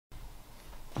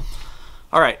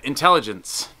All right,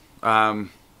 intelligence.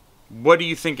 What do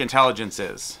you think intelligence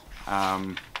is?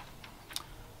 A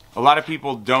lot of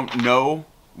people don't know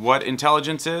what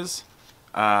intelligence is,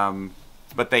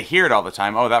 but they hear it all the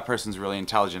time. Oh, that person's really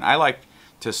intelligent. I like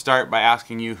to start by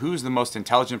asking you, who's the most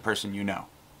intelligent person you know?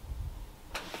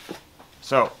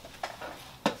 So,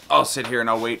 I'll sit here and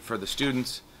I'll wait for the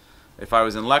students, if I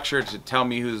was in lecture, to tell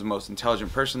me who's the most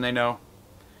intelligent person they know.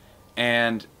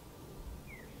 And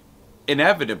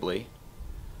inevitably,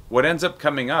 what ends up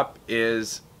coming up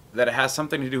is that it has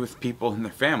something to do with people in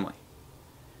their family.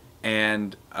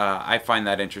 And I find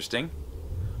that interesting.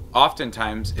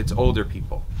 Oftentimes, it's older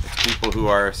people. It's people who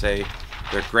are, say,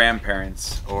 their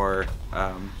grandparents or,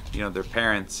 their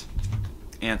parents,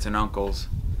 aunts and uncles.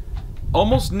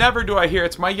 Almost never do I hear,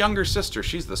 it's my younger sister,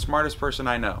 she's the smartest person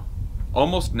I know.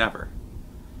 Almost never.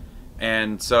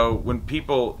 And so when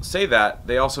people say that,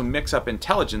 they also mix up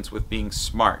intelligence with being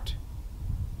smart.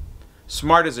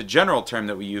 Smart is a general term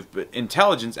that we use, but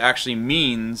intelligence actually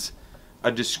means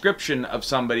a description of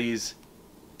somebody's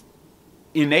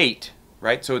innate,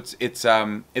 right? So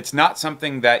it's not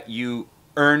something that you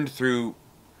earned through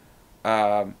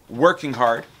working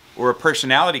hard or a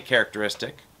personality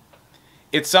characteristic.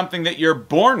 It's something that you're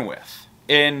born with.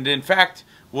 And in fact,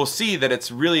 we'll see that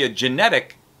it's really a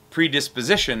genetic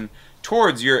predisposition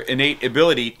towards your innate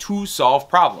ability to solve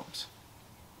problems.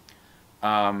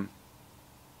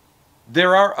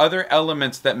 There are other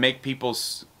elements that make people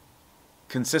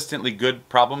consistently good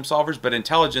problem solvers, but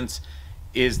intelligence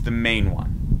is the main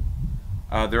one.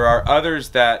 There are others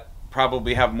that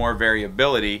probably have more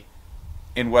variability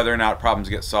in whether or not problems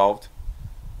get solved.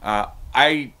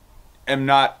 I am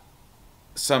not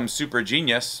some super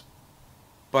genius,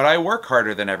 but I work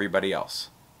harder than everybody else.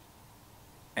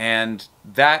 And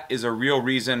that is a real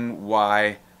reason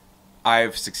why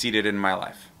I've succeeded in my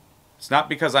life. It's not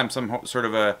because I'm some sort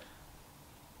of a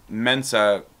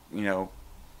Mensa,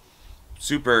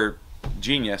 super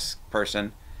genius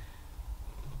person.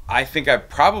 I think I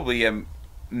probably am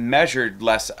measured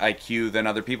less IQ than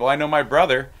other people. I know my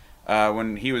brother,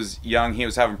 when he was young, he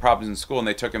was having problems in school and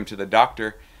they took him to the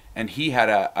doctor, and he had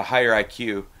a higher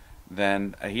IQ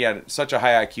than, he had such a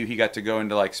high IQ he got to go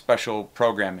into like special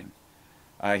programming.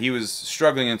 He was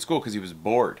struggling in school because he was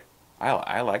bored.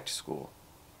 I liked school.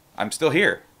 I'm still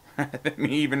here. I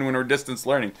mean, even when we're distance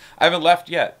learning. I haven't left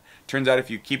yet. Turns out if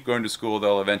you keep going to school,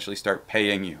 they'll eventually start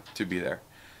paying you to be there.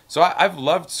 So I've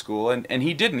loved school, and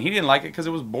he didn't. He didn't like it because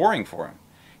it was boring for him.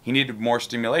 He needed more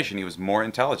stimulation. He was more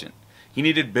intelligent. He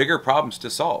needed bigger problems to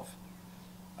solve.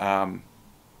 But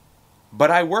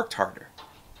I worked harder.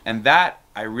 And that,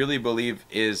 I really believe,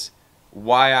 is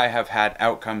why I have had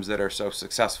outcomes that are so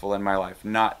successful in my life,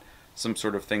 not some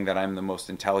sort of thing that I'm the most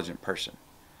intelligent person.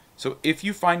 So if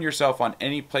you find yourself on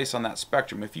any place on that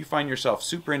spectrum, if you find yourself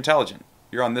super intelligent,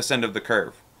 you're on this end of the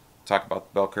curve. We'll talk about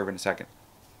the bell curve in a second.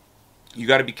 You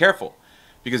got to be careful,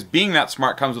 because being that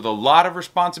smart comes with a lot of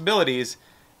responsibilities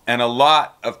and a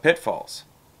lot of pitfalls.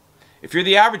 If you're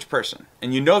the average person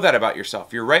and you know that about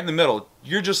yourself, you're right in the middle,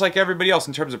 you're just like everybody else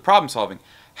in terms of problem solving.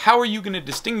 How are you going to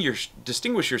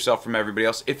distinguish yourself from everybody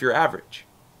else if you're average?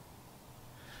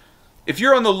 If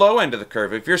you're on the low end of the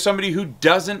curve, if you're somebody who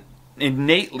doesn't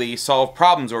innately solve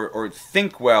problems or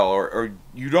think well, or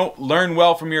you don't learn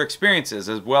well from your experiences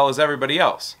as well as everybody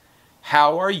else,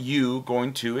 how are you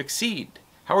going to exceed?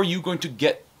 How are you going to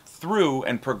get through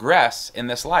and progress in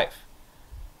this life?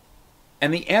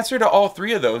 And the answer to all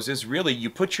three of those is really you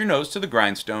put your nose to the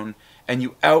grindstone and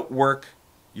you outwork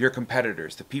your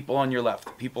competitors, the people on your left,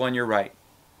 the people on your right.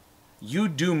 You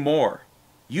do more.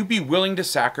 You be willing to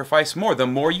sacrifice more. The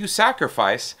more you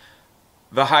sacrifice,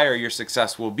 the higher your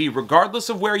success will be, regardless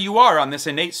of where you are on this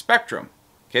innate spectrum.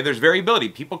 Okay, there's variability.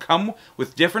 People come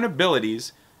with different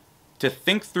abilities to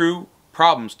think through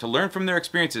problems, to learn from their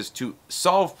experiences, to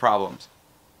solve problems.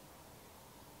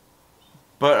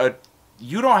 But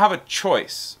you don't have a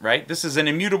choice, right? This is an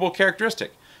immutable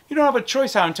characteristic. You don't have a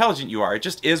choice how intelligent you are. It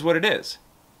just is what it is.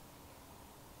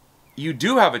 You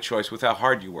do have a choice with how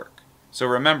hard you work. So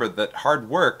remember that hard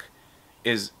work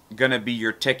is going to be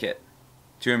your ticket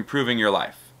to improving your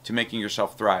life, to making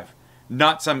yourself thrive.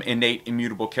 Not some innate,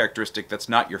 immutable characteristic that's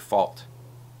not your fault.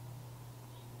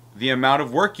 The amount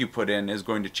of work you put in is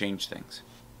going to change things.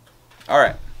 All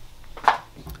right.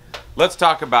 Let's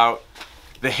talk about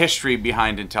the history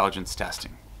behind intelligence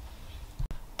testing.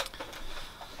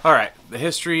 All right, the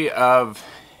history of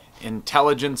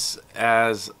intelligence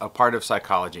as a part of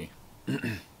psychology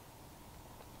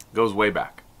goes way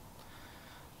back.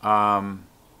 I'm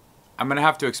going to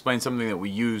have to explain something that we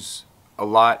use a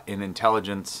lot in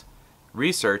intelligence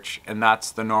research, and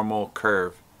that's the normal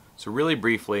curve. So really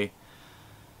briefly,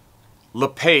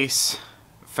 Laplace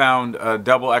found a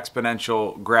double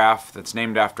exponential graph that's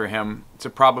named after him. It's a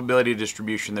probability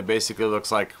distribution that basically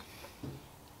looks like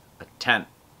a tent,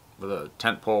 with a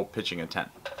tent pole pitching a tent.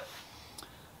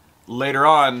 Later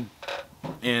on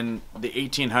in the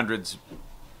 1800s,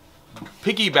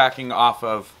 piggybacking off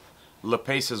of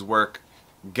Laplace's work,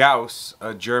 Gauss,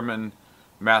 a German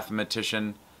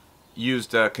mathematician,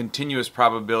 used a continuous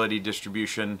probability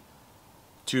distribution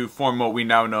to form what we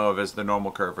now know of as the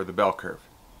normal curve or the bell curve.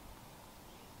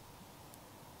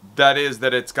 That is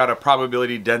that it's got a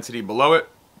probability density below it,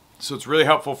 so it's really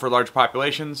helpful for large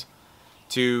populations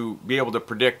to be able to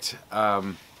predict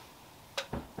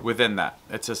within that.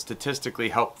 It's a statistically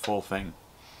helpful thing.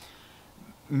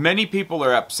 Many people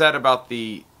are upset about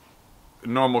the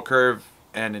normal curve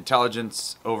and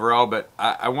intelligence overall, but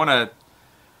I want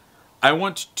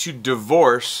to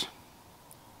divorce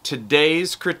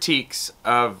today's critiques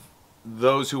of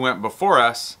those who went before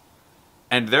us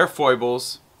and their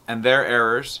foibles and their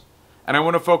errors, and I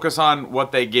want to focus on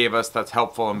what they gave us that's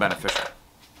helpful and beneficial.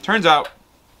 Turns out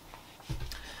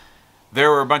there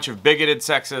were a bunch of bigoted,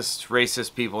 sexist,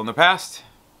 racist people in the past,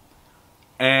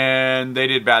 and they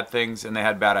did bad things and they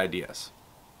had bad ideas.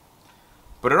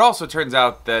 But it also turns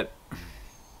out that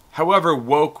however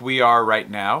woke we are right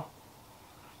now,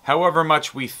 however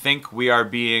much we think we are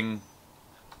being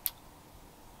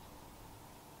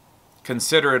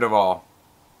considerate of all,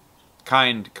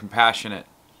 kind, compassionate,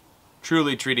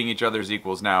 truly treating each other as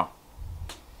equals now,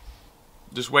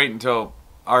 just wait until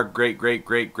our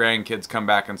great-great-great-grandkids come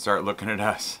back and start looking at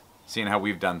us, seeing how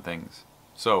we've done things.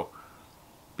 So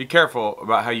be careful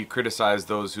about how you criticize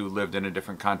those who lived in a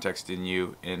different context than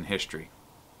you in history.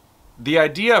 The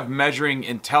idea of measuring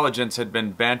intelligence had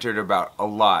been bantered about a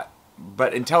lot,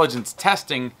 but intelligence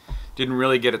testing didn't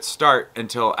really get its start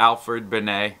until Alfred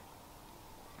Binet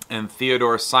and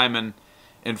Theodore Simon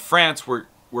in France were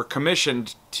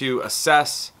commissioned to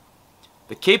assess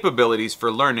the capabilities for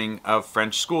learning of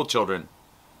French school children.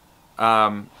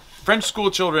 French school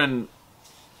children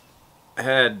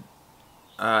had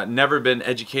never been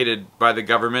educated by the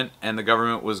government, and the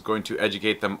government was going to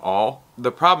educate them all.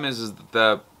 The problem is that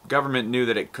the government knew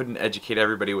that it couldn't educate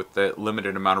everybody with the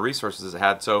limited amount of resources it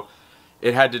had, so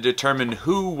it had to determine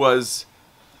who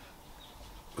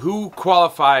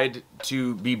qualified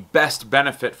to be best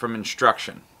benefit from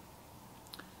instruction.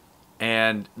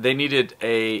 And they needed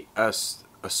a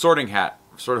sorting hat,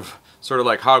 sort of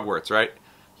like Hogwarts, right?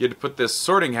 You had to put this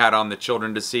sorting hat on the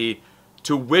children to see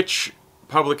to which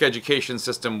public education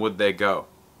system would they go.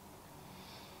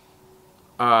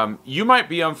 You might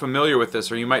be unfamiliar with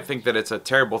this, or you might think that it's a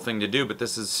terrible thing to do, but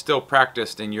this is still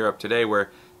practiced in Europe today, where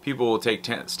people will take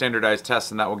standardized tests,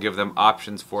 and that will give them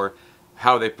options for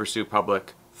how they pursue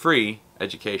public free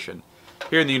education.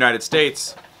 Here in the United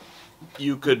States,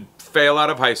 you could fail out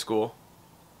of high school,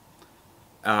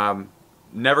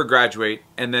 never graduate,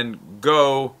 and then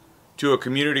go to a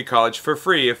community college for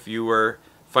free if you were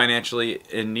financially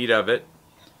in need of it,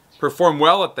 perform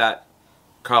well at that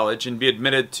college, and be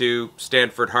admitted to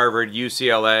Stanford, Harvard,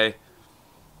 UCLA,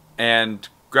 and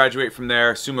graduate from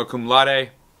there summa cum laude,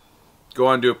 go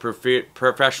on to a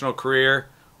professional career,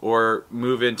 or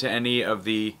move into any of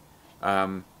the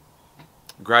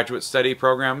graduate study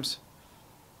programs.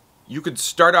 You could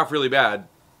start off really bad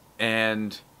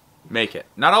and make it.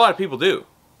 Not a lot of people do.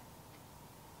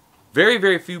 Very,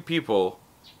 very few people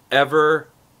ever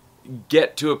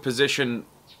get to a position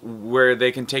where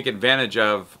they can take advantage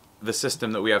of the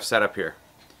system that we have set up here.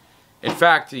 In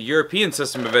fact, the European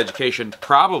system of education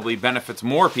probably benefits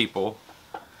more people,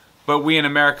 but we in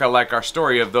America like our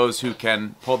story of those who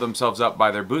can pull themselves up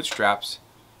by their bootstraps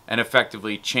and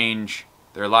effectively change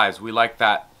their lives. We like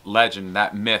that legend,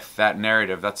 that myth, that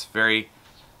narrative. That's very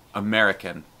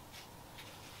American.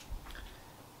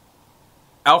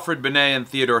 Alfred Binet and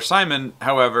Theodore Simon,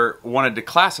 however, wanted to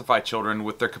classify children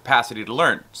with their capacity to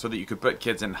learn so that you could put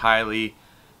kids in highly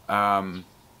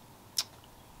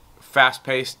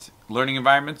fast-paced learning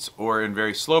environments or in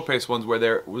very slow-paced ones where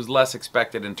there was less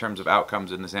expected in terms of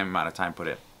outcomes in the same amount of time put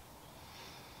in.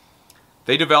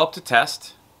 They developed a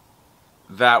test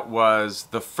that was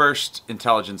the first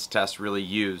intelligence test really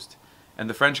used, and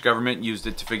the French government used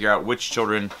it to figure out which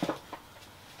children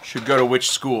should go to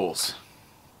which schools.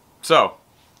 So,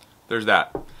 there's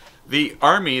that. The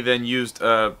army then used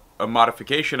a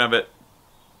modification of it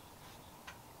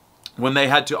when they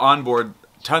had to onboard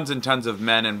tons and tons of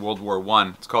men in World War I.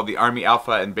 It's called the Army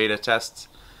Alpha and Beta tests.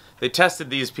 They tested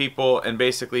these people and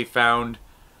basically found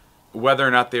whether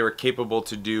or not they were capable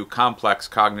to do complex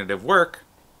cognitive work.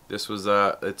 This was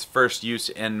its first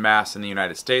use en masse in the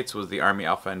United States, was the Army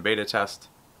Alpha and Beta test.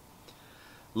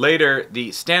 Later,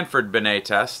 the Stanford Binet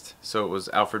test, so it was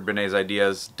Alfred Binet's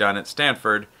ideas done at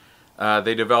Stanford,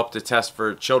 they developed a test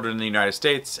for children in the United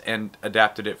States and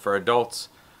adapted it for adults.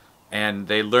 And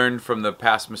they learned from the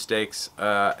past mistakes,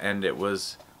 and it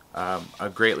was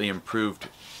a greatly improved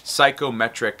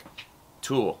psychometric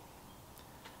tool.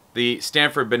 The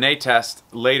Stanford Binet test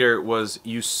later was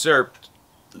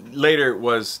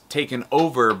taken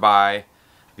over by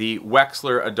the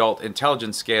Wechsler Adult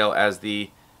Intelligence Scale as the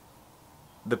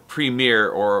premier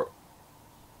or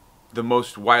the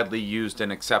most widely used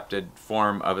and accepted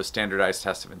form of a standardized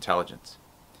test of intelligence.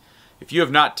 If you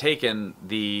have not taken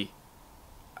the,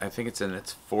 I think it's in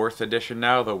its 4th edition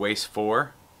now, the WACE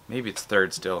 4. Maybe it's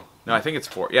 3rd still. No, I think it's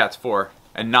 4. Yeah, it's 4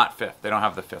 and not 5th. They don't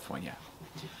have the 5th one yet.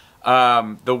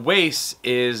 The WACE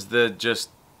is the just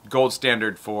gold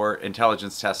standard for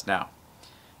intelligence tests now.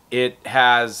 It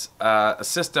has a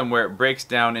system where it breaks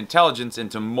down intelligence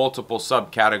into multiple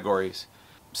subcategories,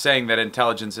 saying that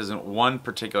intelligence isn't one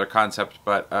particular concept,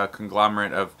 but a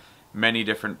conglomerate of many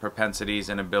different propensities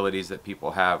and abilities that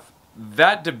people have.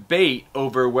 That debate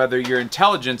over whether your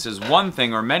intelligence is one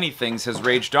thing or many things has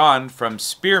raged on from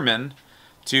Spearman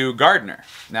to Gardner.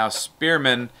 Now,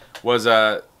 Spearman was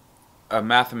a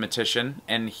mathematician,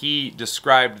 and he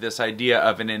described this idea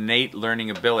of an innate learning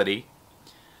ability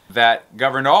that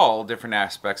governed all different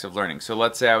aspects of learning. So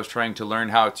let's say I was trying to learn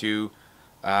how to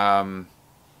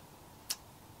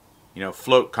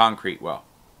float concrete well.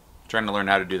 Trying to learn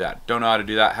how to do that. Don't know how to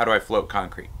do that. How do I float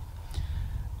concrete?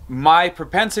 My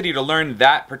propensity to learn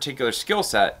that particular skill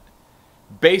set,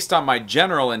 based on my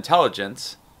general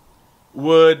intelligence,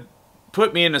 would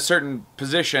put me in a certain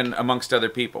position amongst other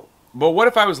people. But what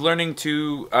if I was learning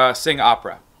to sing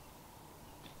opera?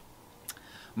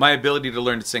 My ability to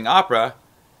learn to sing opera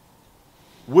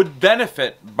would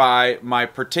benefit by my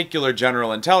particular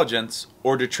general intelligence,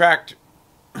 or detract.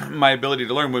 My ability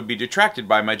to learn would be detracted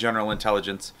by my general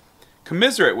intelligence,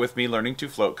 commiserate with me learning to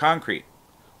float concrete,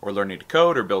 or learning to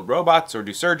code, or build robots, or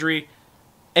do surgery.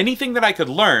 Anything that I could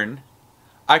learn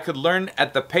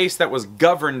at the pace that was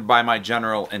governed by my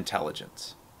general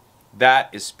intelligence. That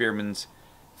is Spearman's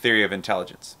theory of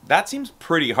intelligence. That seems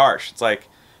pretty harsh. It's like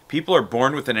people are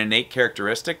born with an innate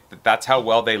characteristic that's how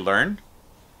well they learn.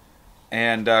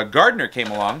 And Gardner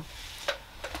came along.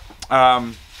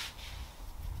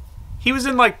 He was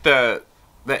in like the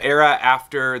era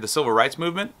after the Civil Rights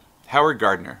Movement. Howard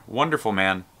Gardner, wonderful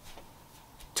man.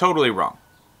 Totally wrong.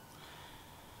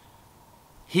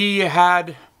 He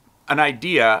had an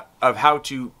idea of how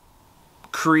to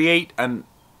create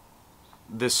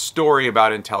this story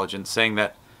about intelligence, saying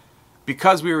that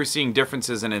because we were seeing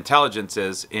differences in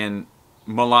intelligences in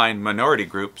maligned minority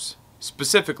groups,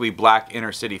 specifically black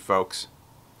inner city folks,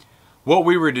 what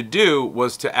we were to do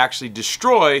was to actually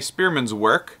destroy Spearman's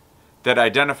work that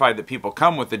identified that people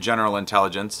come with the general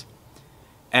intelligence,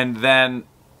 and then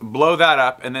blow that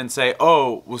up and then say,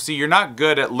 oh, well, see, you're not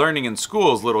good at learning in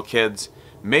schools, little kids.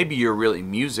 Maybe you're really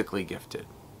musically gifted,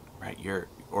 right?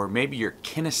 Or maybe you're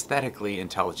kinesthetically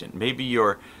intelligent. Maybe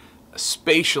you're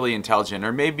spatially intelligent,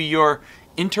 or maybe you're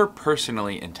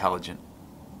interpersonally intelligent.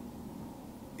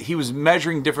 He was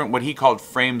measuring different, what he called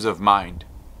frames of mind.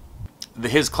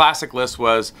 His classic list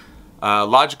was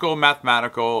logical,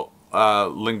 mathematical,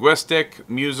 linguistic,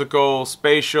 musical,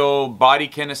 spatial, body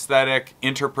kinesthetic,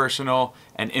 interpersonal,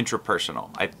 and intrapersonal.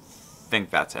 I think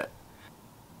that's it.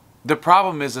 The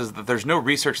problem is that there's no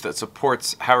research that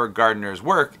supports Howard Gardner's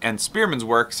work and Spearman's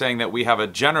work, saying that we have a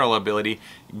general ability,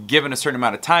 given a certain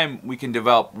amount of time, we can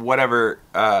develop whatever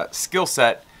skill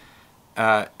set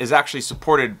is actually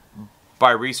supported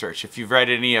by research. If you've read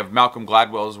any of Malcolm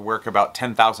Gladwell's work about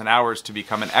 10,000 hours to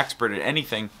become an expert at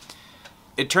anything,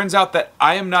 it turns out that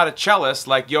I am not a cellist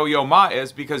like Yo-Yo Ma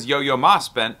is, because Yo-Yo Ma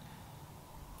spent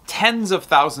tens of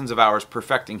thousands of hours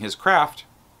perfecting his craft.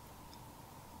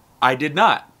 I did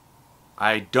not.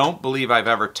 I don't believe I've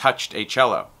ever touched a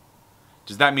cello.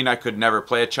 Does that mean I could never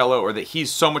play a cello, or that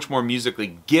he's so much more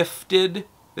musically gifted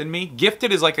than me?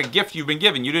 Gifted is like a gift you've been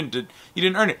given. You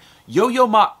didn't earn it. Yo-Yo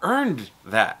Ma earned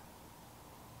that.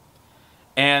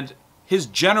 And his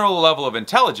general level of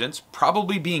intelligence,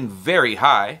 probably being very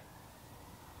high,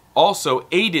 also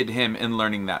aided him in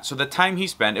learning that. So the time he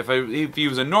spent, if he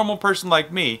was a normal person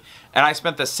like me, and I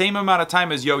spent the same amount of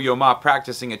time as Yo-Yo Ma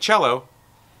practicing a cello,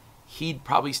 he'd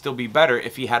probably still be better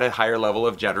if he had a higher level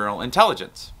of general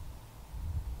intelligence.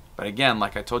 But again,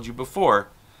 like I told you before,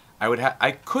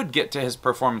 I could get to his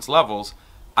performance levels.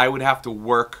 I would have to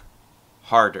work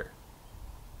harder.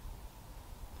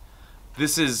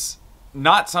 This is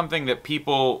not something that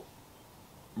people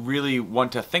really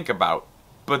want to think about,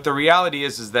 But the reality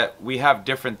is that we have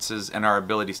differences in our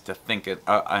abilities to think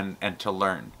and to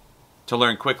learn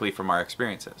quickly from our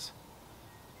experiences.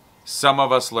 Some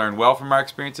of us learn well from our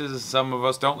experiences, and some of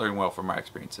us don't learn well from our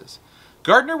experiences.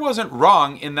 Gardner wasn't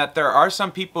wrong in that there are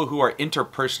some people who are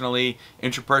interpersonally,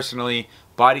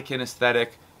 body kinesthetic.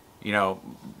 You know,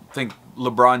 think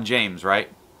LeBron James, right?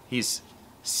 He's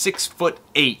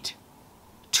 6'8",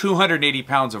 280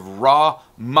 pounds of raw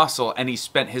muscle, and he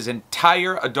spent his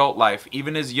entire adult life,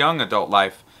 even his young adult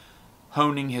life,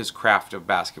 honing his craft of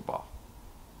basketball.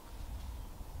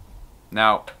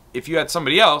 Now, if you had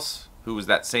somebody else who was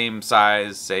that same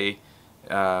size, say,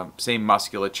 same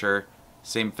musculature,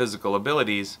 same physical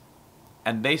abilities,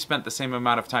 and they spent the same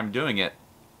amount of time doing it,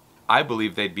 I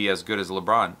believe they'd be as good as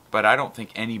LeBron, but I don't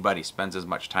think anybody spends as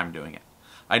much time doing it.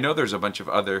 I know there's a bunch of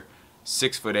other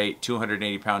 6'8",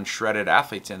 280-pound shredded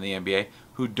athletes in the NBA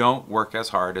who don't work as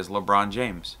hard as LeBron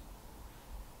James.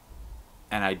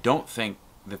 And I don't think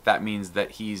that that means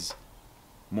that he's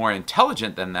more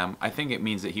intelligent than them. I think it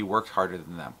means that he works harder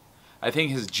than them. I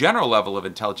think his general level of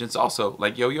intelligence also,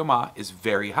 like Yo-Yo Ma, is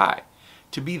very high.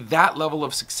 To be that level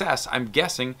of success, I'm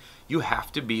guessing you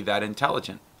have to be that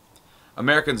intelligent.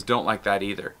 Americans don't like that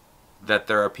either, that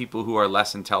there are people who are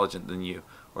less intelligent than you,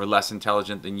 or less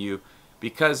intelligent than you,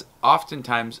 because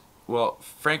oftentimes, well,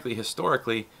 frankly,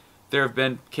 historically, there have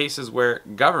been cases where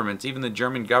governments, even the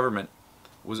German government,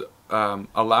 was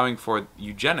allowing for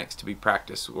eugenics to be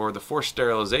practiced, or the forced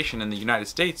sterilization in the United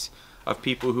States of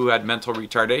people who had mental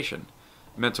retardation.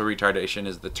 Mental retardation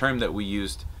is the term that we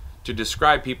used to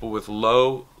describe people with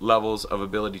low levels of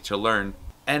ability to learn,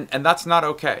 and that's not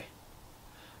okay.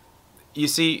 You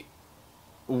see,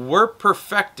 we're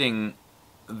perfecting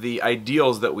the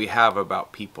ideals that we have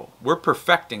about people. We're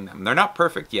perfecting them. They're not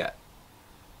perfect yet.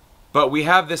 But we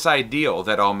have this ideal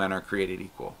that all men are created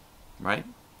equal, right?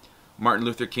 Martin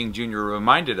Luther King Jr.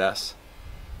 reminded us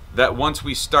that once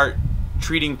we start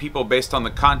treating people based on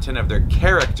the content of their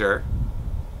character,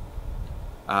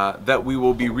 that we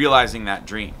will be realizing that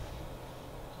dream.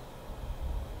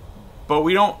 But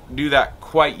we don't do that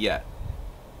quite yet.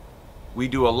 We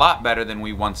do a lot better than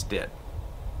we once did.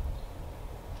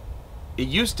 It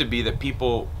used to be that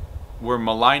people were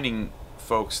maligning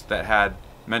folks that had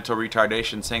mental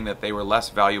retardation, saying that they were less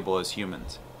valuable as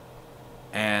humans.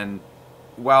 And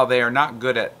while they are not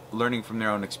good at learning from their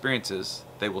own experiences,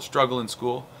 they will struggle in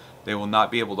school, they will not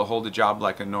be able to hold a job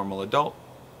like a normal adult.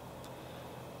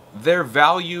 Their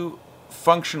value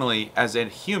functionally as a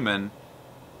human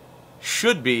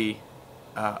should be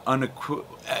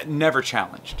never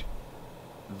challenged.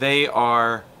 They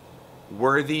are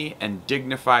worthy and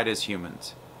dignified as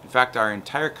humans. In fact, our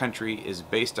entire country is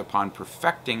based upon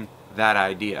perfecting that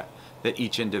idea, that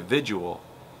each individual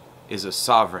is a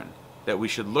sovereign, that we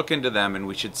should look into them and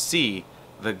we should see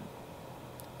the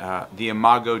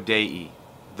imago Dei,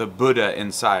 the Buddha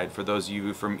inside, for those of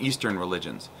you from Eastern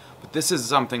religions. But this is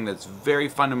something that's very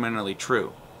fundamentally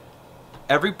true.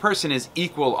 Every person is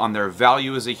equal on their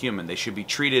value as a human. They should be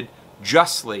treated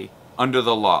justly under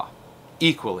the law,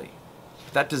 equally.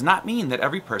 But that does not mean that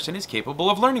every person is capable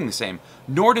of learning the same,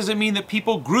 nor does it mean that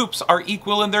people groups are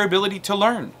equal in their ability to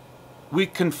learn. We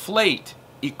conflate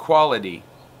equality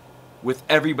with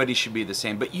everybody should be the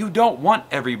same, but you don't want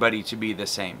everybody to be the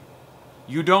same.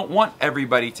 You don't want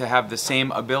everybody to have the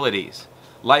same abilities.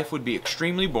 Life would be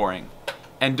extremely boring,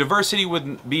 and diversity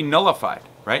would be nullified,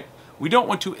 right? We don't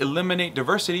want to eliminate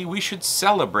diversity, we should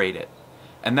celebrate it.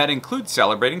 And that includes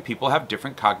celebrating people who have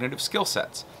different cognitive skill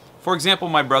sets. For example,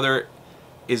 my brother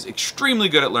is extremely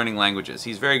good at learning languages.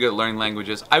 He's very good at learning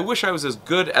languages. I wish I was as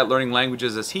good at learning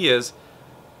languages as he is,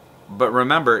 but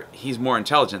remember, he's more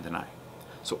intelligent than I.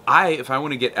 So if I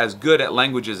want to get as good at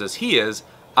languages as he is,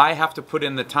 I have to put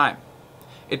in the time.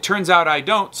 It turns out I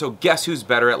don't, so guess who's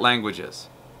better at languages?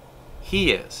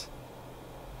 He is.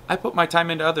 I put my time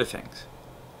into other things.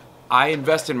 I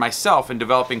invest in myself in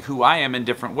developing who I am in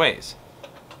different ways.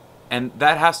 And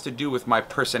that has to do with my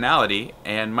personality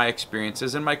and my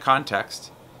experiences and my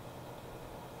context.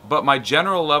 But my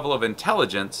general level of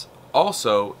intelligence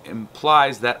also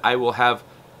implies that I will have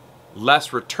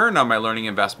less return on my learning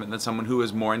investment than someone who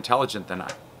is more intelligent than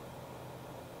I.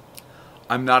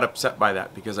 I'm not upset by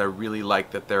that because I really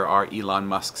like that there are Elon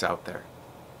Musks out there.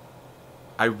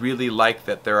 I really like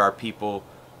that there are people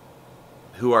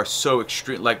who are so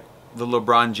extreme, like the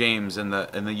LeBron James and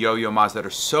the Yo-Yo Ma's, that are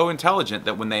so intelligent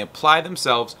that when they apply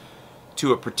themselves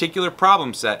to a particular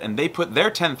problem set and they put their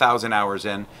 10,000 hours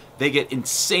in, they get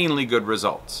insanely good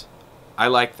results. I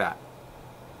like that.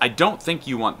 I don't think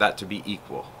you want that to be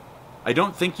equal. I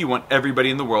don't think you want everybody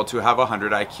in the world to have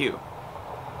 100 IQ.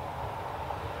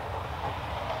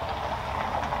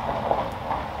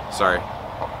 Sorry.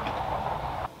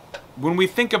 When we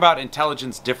think about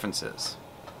intelligence differences,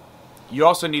 you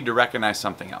also need to recognize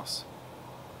something else.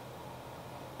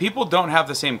 People don't have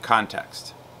the same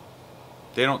context.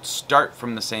 They don't start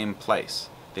from the same place.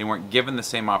 They weren't given the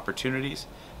same opportunities,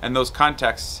 and those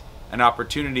contexts and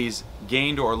opportunities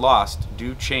gained or lost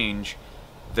do change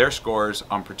their scores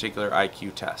on particular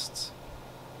IQ tests.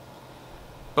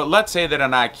 But let's say that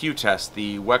an IQ test,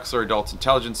 the Wechsler Adult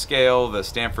Intelligence Scale, the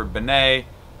Stanford Binet,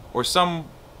 or some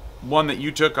one that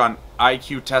you took on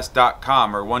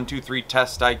IQtest.com or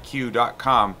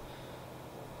 123testiq.com,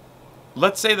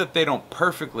 let's say that they don't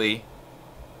perfectly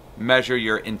measure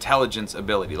your intelligence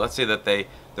ability. Let's say that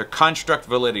their construct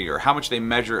validity, or how much they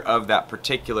measure of that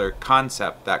particular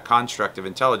concept, that construct of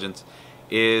intelligence,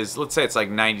 is, let's say it's like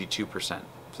 92%.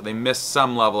 So they miss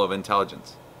some level of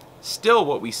intelligence. Still,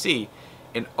 what we see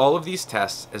in all of these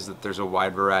tests is that there's a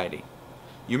wide variety.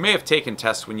 You may have taken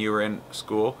tests when you were in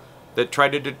school that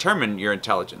tried to determine your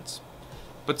intelligence.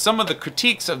 But some of the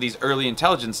critiques of these early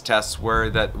intelligence tests were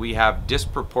that we have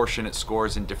disproportionate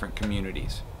scores in different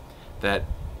communities, that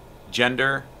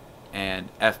gender and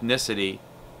ethnicity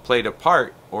played a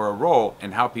part or a role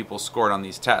in how people scored on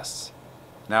these tests.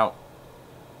 Now,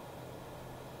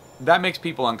 that makes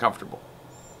people uncomfortable.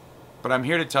 But I'm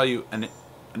here to tell you an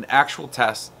actual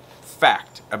test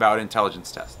fact about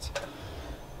intelligence tests.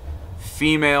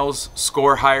 Females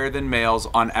score higher than males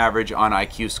on average on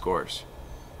IQ scores.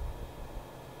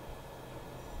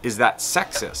 Is that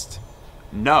sexist?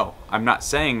 No, I'm not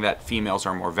saying that females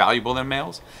are more valuable than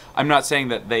males. I'm not saying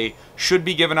that they should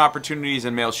be given opportunities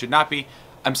and males should not be.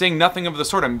 I'm saying nothing of the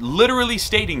sort. I'm literally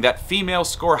stating that females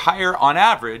score higher on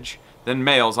average than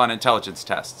males on intelligence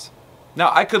tests. Now,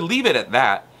 I could leave it at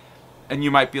that, and you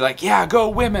might be like, yeah, go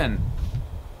women.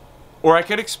 Or I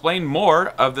could explain more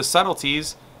of the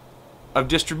subtleties of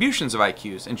distributions of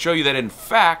IQs and show you that, in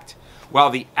fact,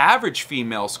 while the average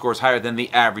female scores higher than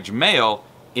the average male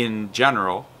in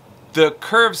general, the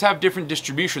curves have different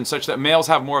distributions such that males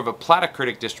have more of a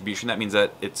platycritic distribution. That means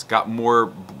that it's got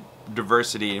more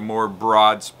diversity and more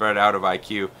broad spread out of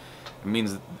IQ.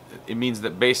 It means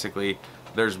that basically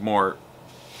there's more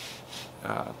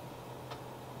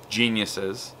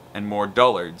geniuses and more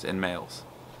dullards in males.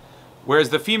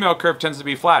 Whereas the female curve tends to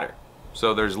be flatter.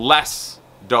 So there's less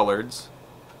dullards,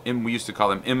 and we used to call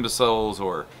them imbeciles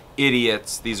or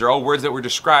idiots. These are all words that were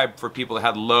described for people that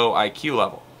had low IQ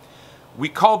level. We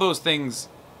call those things,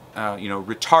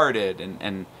 retarded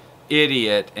and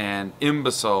idiot and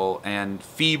imbecile and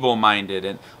feeble-minded,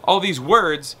 and all these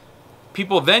words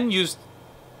people then used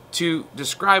to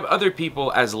describe other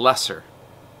people as lesser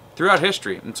throughout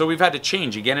history. And so we've had to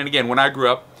change again and again. When I grew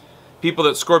up, people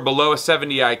that scored below a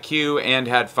 70 IQ and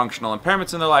had functional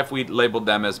impairments in their life, we labeled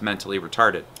them as mentally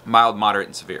retarded. Mild, moderate,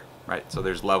 and severe, right? So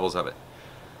there's levels of it.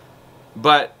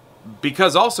 But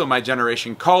because also my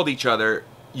generation called each other,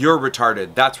 you're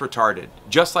retarded, that's retarded.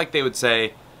 Just like they would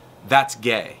say, that's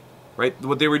gay, right?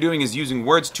 What they were doing is using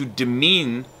words to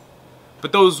demean,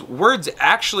 but those words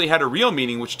actually had a real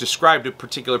meaning which described a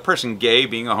particular person, gay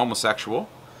being a homosexual,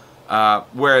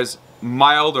 whereas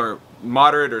mild or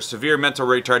moderate or severe mental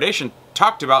retardation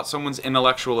talked about someone's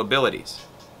intellectual abilities.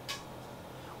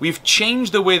 We've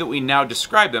changed the way that we now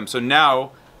describe them. So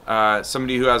now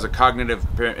somebody who has a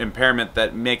cognitive impairment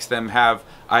that makes them have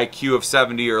IQ of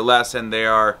 70 or less and they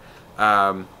are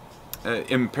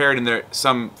impaired in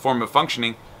some form of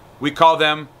functioning, we call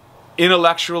them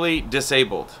intellectually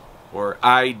disabled, or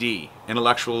ID,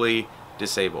 intellectually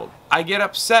disabled. I get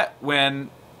upset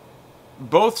when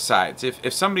both sides,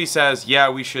 if somebody says, yeah,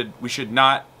 we should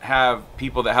not have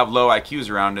people that have low IQs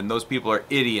around and those people are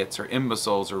idiots or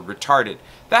imbeciles or retarded,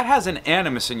 that has an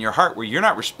animus in your heart where you're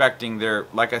not respecting their,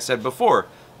 like I said before,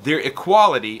 their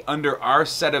equality under our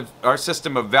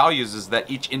system of values is that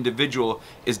each individual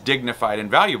is dignified and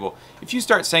valuable. If you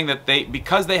start saying that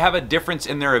because they have a difference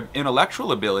in their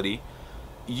intellectual ability,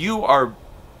 you're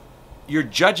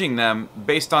judging them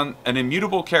based on an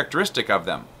immutable characteristic of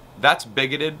them. That's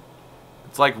bigoted.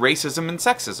 It's like racism and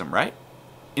sexism, right?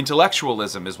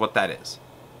 Intellectualism is what that is.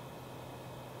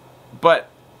 But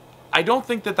I don't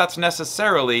think that that's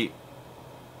necessarily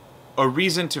a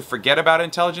reason to forget about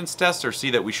intelligence tests or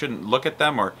see that we shouldn't look at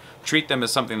them or treat them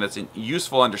as something that's a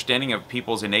useful understanding of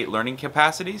people's innate learning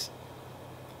capacities.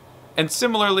 And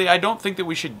similarly, I don't think that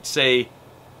we should say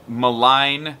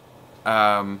malign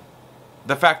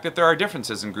the fact that there are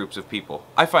differences in groups of people.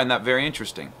 I find that very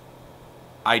interesting.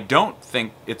 I don't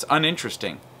think it's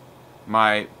uninteresting.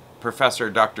 My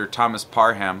professor, Dr. Thomas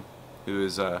Parham, who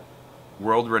is a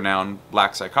world-renowned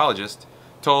black psychologist,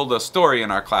 told a story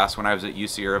in our class when I was at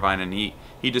UC Irvine, and he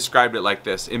described it like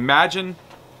this. Imagine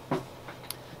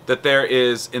that there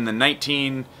is, in the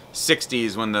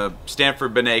 1960s when the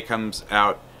Stanford Binet comes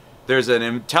out, there's an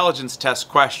intelligence test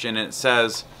question, and it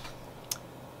says,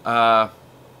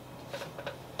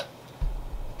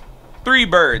 3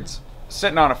 birds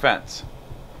sitting on a fence.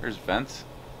 There's a fence.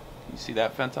 Can you see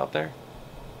that fence out there?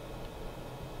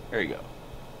 There you go.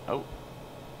 Oh.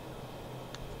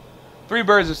 3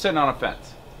 birds are sitting on a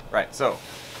fence. Right, so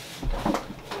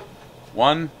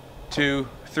 1, 2,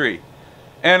 3.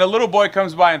 And a little boy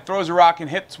comes by and throws a rock and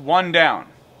hits one down.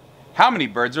 How many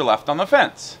birds are left on the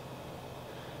fence?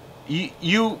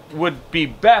 You would be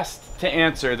best to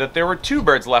answer that there were 2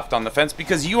 birds left on the fence,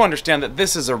 because you understand that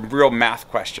this is a real math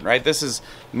question, right? This is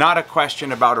not a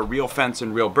question about a real fence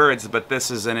and real birds, but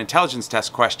this is an intelligence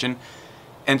test question.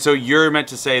 And so you're meant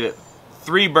to say that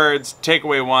 3 birds, take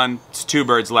away 1, it's 2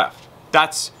 birds left.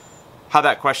 That's how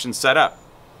that question's set up.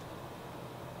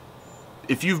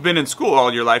 If you've been in school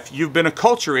all your life, you've been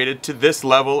acculturated to this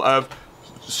level of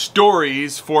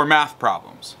stories for math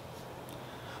problems.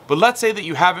 But let's say that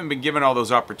you haven't been given all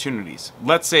those opportunities.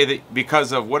 Let's say that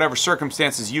because of whatever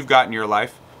circumstances you've got in your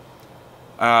life,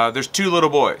 there's 2 little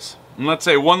boys. And let's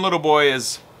say one little boy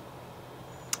is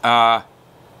a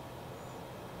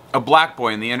black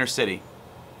boy in the inner city.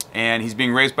 And he's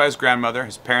being raised by his grandmother.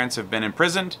 His parents have been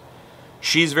imprisoned.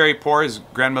 She's very poor. His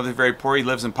grandmother's very poor. He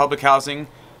lives in public housing.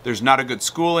 There's not a good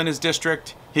school in his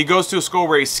district. He goes to a school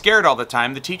where he's scared all the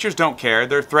time. The teachers don't care.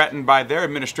 They're threatened by their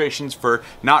administrations for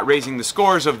not raising the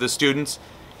scores of the students.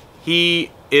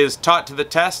 He is taught to the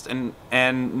test and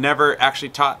never actually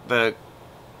taught the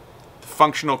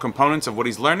functional components of what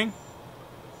he's learning.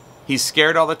 He's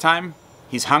scared all the time.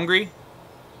 He's hungry.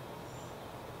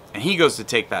 And he goes to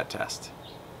take that test.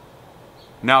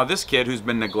 Now this kid who's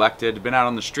been neglected, been out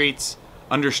on the streets,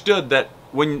 understood that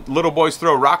when little boys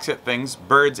throw rocks at things,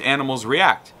 birds, animals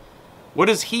react. What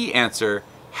does he answer?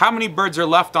 How many birds are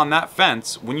left on that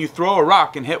fence when you throw a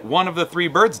rock and hit one of the 3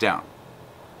 birds down?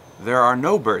 There are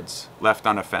no birds left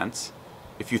on a fence.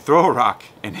 If you throw a rock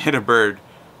and hit a bird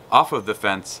off of the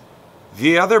fence,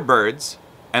 the other birds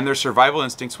and their survival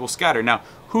instincts will scatter. Now,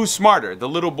 who's smarter? The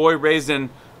little boy raised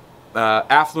in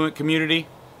affluent community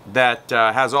that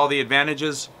has all the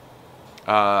advantages,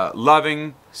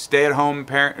 loving, stay-at-home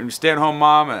parent, stay-at-home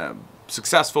mom, a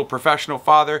successful professional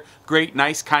father, great,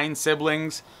 nice, kind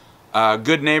siblings,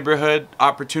 good neighborhood,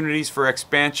 opportunities for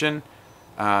expansion,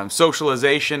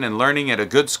 socialization and learning at a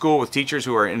good school with teachers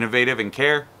who are innovative and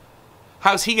care.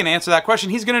 How's he going to answer that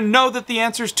question? He's going to know that the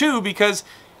answer's 2, because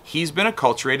he's been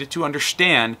acculturated to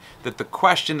understand that the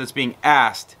question that's being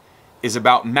asked is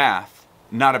about math,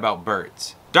 not about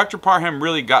birds. Dr. Parham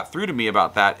really got through to me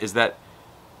about that, is that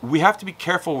we have to be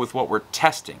careful with what we're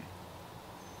testing.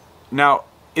 Now,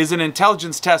 is an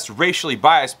intelligence test racially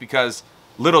biased because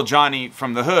little Johnny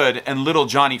from the hood and little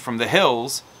Johnny from the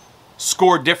hills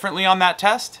score differently on that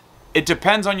test? It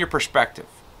depends on your perspective.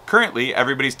 Currently,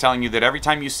 everybody's telling you that every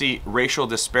time you see racial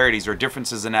disparities or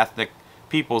differences in ethnic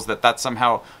peoples, that's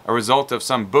somehow a result of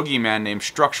some boogeyman named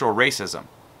structural racism.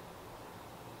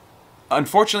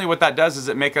 Unfortunately, what that does is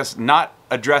it makes us not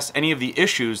address any of the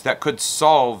issues that could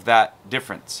solve that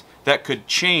difference, that could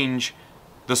change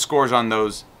the scores on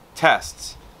those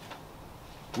tests.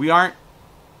 We aren't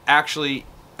actually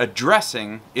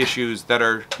addressing issues that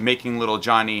are making little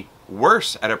Johnny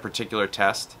worse at a particular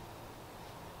test,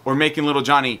 or making little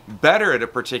Johnny better at a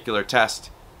particular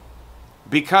test,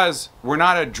 because we're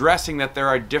not addressing that there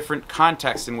are different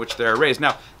contexts in which they're raised.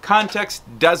 Now, context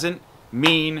doesn't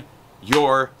mean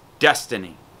your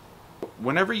destiny.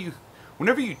 Whenever you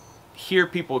hear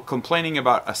people complaining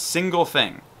about a single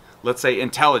thing, let's say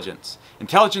intelligence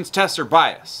tests are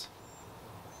biased.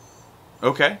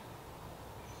 Okay.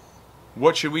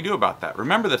 What should we do about that?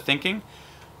 Remember the thinking?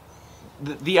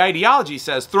 The ideology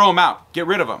says throw them out, get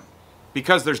rid of them,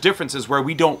 because there's differences where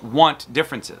we don't want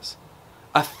differences.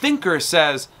 A thinker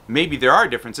says maybe there are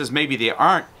differences, maybe they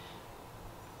aren't.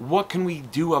 What can we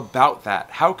do about that?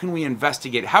 How can we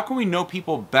investigate? How can we know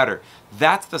people better?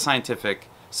 That's the scientific,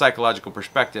 psychological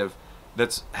perspective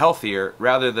that's healthier,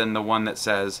 rather than the one that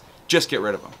says, just get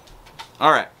rid of them.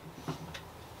 All right.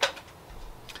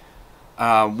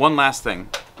 One last thing.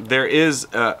 There is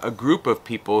a group of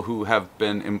people who have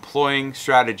been employing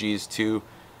strategies to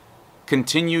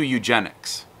continue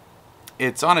eugenics.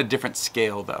 It's on a different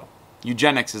scale, though.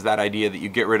 Eugenics is that idea that you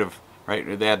get rid of,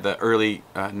 right? They had the early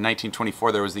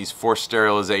 1924. There was these forced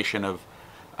sterilization of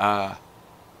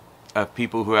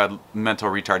people who had mental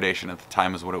retardation at the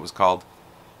time, is what it was called.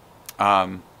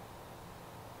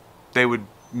 They would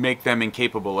make them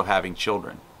incapable of having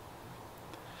children.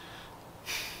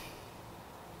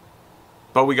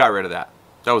 But we got rid of that.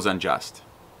 That was unjust.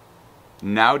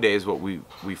 Nowadays, what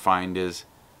we find is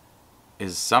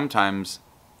sometimes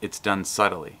it's done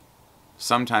subtly.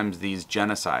 Sometimes these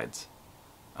genocides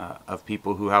of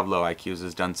people who have low IQs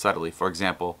is done subtly. For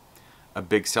example, a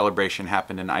big celebration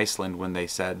happened in Iceland when they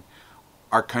said,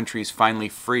 our country's finally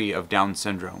free of Down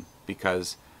syndrome,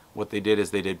 because what they did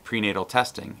is they did prenatal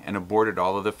testing and aborted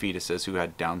all of the fetuses who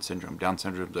had Down syndrome. Down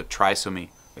syndrome is a trisomy.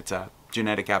 It's a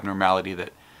genetic abnormality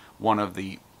that one of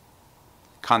the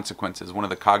consequences, one of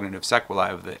the cognitive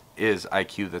sequelae of it is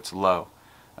IQ that's low,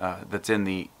 that's in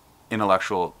the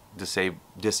intellectual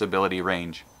disability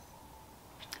range.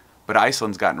 But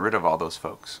Iceland's gotten rid of all those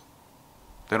folks.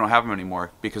 They don't have them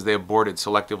anymore because they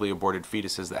selectively aborted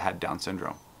fetuses that had Down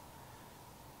syndrome.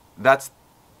 That's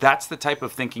the type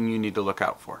of thinking you need to look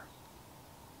out for.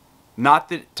 Not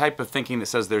the type of thinking that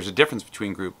says there's a difference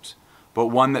between groups, but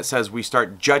one that says we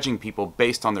start judging people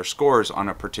based on their scores on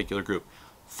a particular group.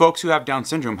 Folks who have Down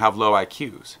syndrome have low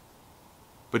IQs.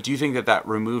 But do you think that that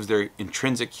removes their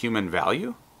intrinsic human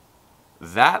value?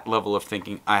 That level of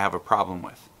thinking I have a problem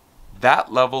with.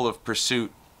 That level of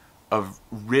pursuit of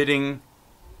ridding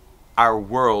our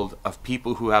world of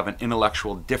people who have an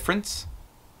intellectual difference,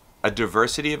 a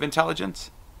diversity of intelligence,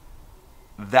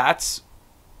 that's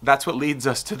what leads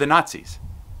us to the Nazis.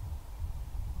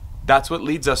 That's what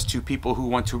leads us to people who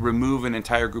want to remove an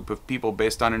entire group of people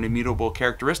based on an immutable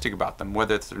characteristic about them,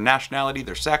 whether it's their nationality,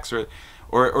 their sex,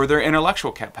 or their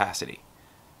intellectual capacity.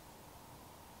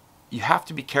 You have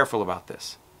to be careful about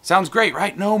this. Sounds great,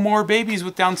 right? No more babies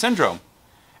with Down syndrome.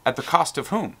 At the cost of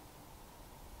whom?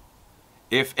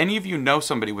 If any of you know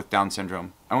somebody with Down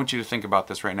syndrome, I want you to think about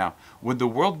this right now. Would the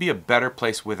world be a better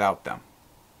place without them?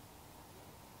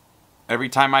 Every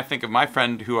time I think of my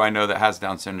friend who I know that has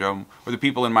Down syndrome, or the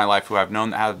people in my life who I've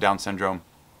known that have Down syndrome,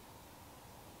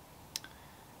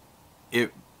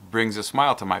 it brings a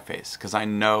smile to my face because I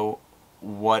know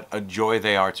what a joy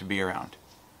they are to be around.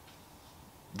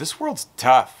 This world's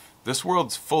tough. This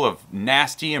world's full of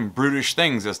nasty and brutish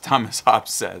things, as Thomas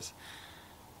Hobbes says.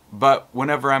 But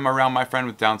whenever I'm around my friend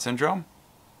with Down syndrome,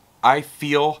 I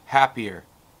feel happier.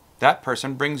 That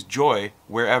person brings joy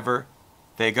wherever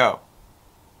they go.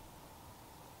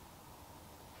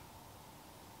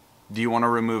 Do you want to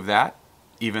remove that,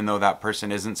 even though that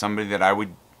person isn't somebody that I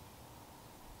would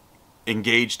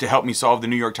engage to help me solve the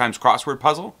New York Times crossword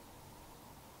puzzle?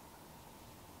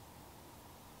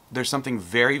 There's something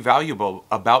very valuable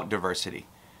about diversity.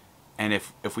 And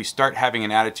if we start having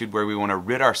an attitude where we want to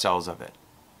rid ourselves of it,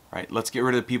 right? Let's get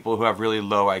rid of the people who have really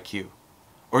low IQ.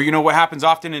 Or you know what happens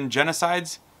often in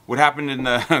genocides? What happened in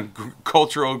the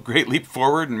cultural Great Leap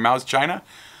Forward in Mao's China?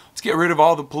 Let's get rid of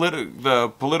all the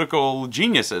political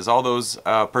geniuses, all those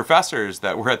professors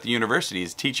that were at the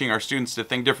universities teaching our students to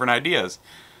think different ideas.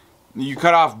 You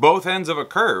cut off both ends of a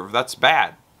curve, that's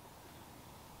bad.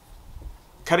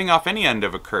 Cutting off any end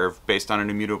of a curve based on an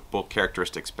immutable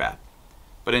characteristic is bad.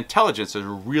 But intelligence is a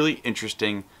really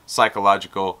interesting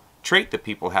psychological trait that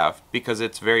people have because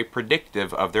it's very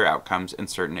predictive of their outcomes in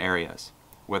certain areas,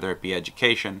 whether it be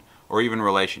education or even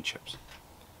relationships.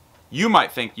 You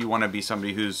might think you want to be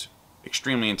somebody who's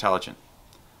extremely intelligent.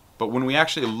 But when we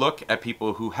actually look at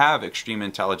people who have extreme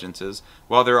intelligences,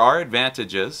 while there are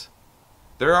advantages,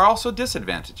 there are also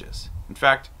disadvantages. In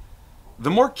fact, the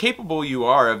more capable you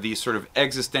are of these sort of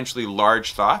existentially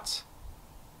large thoughts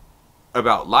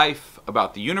about life,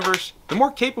 about the universe, the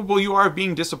more capable you are of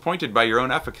being disappointed by your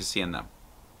own efficacy in them.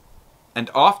 And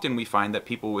often we find that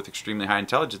people with extremely high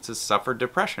intelligences suffer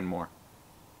depression more.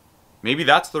 Maybe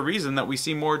that's the reason that we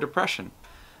see more depression.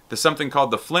 There's something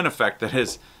called the Flynn effect that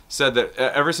has said that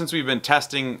ever since we've been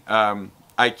testing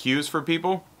IQs for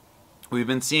people, we've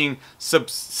been seeing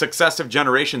successive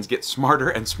generations get smarter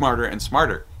and smarter and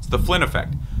smarter. It's the Flynn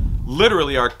effect.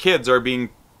 Literally, our kids are being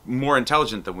more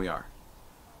intelligent than we are.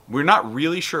 We're not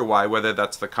really sure why, whether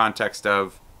that's the context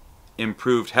of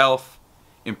improved health,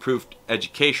 improved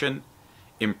education,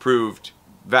 improved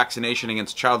vaccination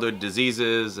against childhood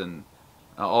diseases, and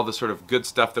all the sort of good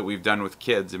stuff that we've done with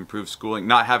kids, improved schooling,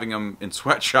 not having them in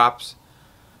sweatshops.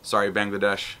 Sorry,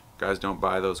 Bangladesh. Guys, don't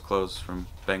buy those clothes from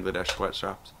Bangladesh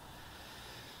sweatshops.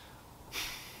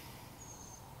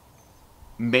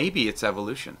 Maybe it's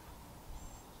evolution.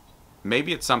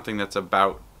 Maybe it's something that's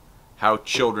about how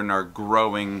children are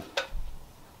growing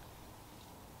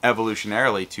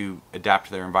evolutionarily to adapt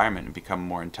to their environment and become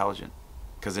more intelligent.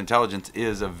 Because intelligence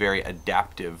is a very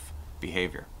adaptive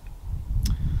behavior.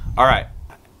 All right.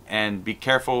 And be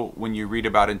careful when you read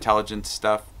about intelligence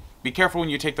stuff. Be careful when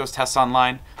you take those tests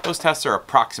online. Those tests are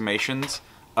approximations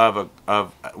of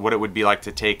what it would be like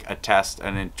to take a test,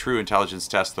 a true intelligence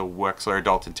test, the Wechsler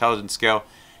Adult Intelligence Scale.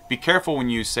 Be careful when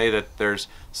you say that there's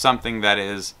something that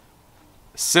is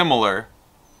similar,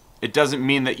 it doesn't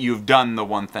mean that you've done the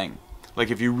one thing. Like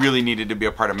if you really needed to be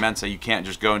a part of Mensa, you can't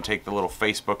just go and take the little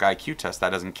Facebook IQ test.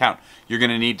 That doesn't count. You're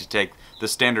going to need to take the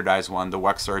standardized one, the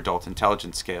Wechsler Adult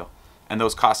Intelligence Scale, and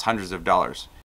those cost hundreds of dollars.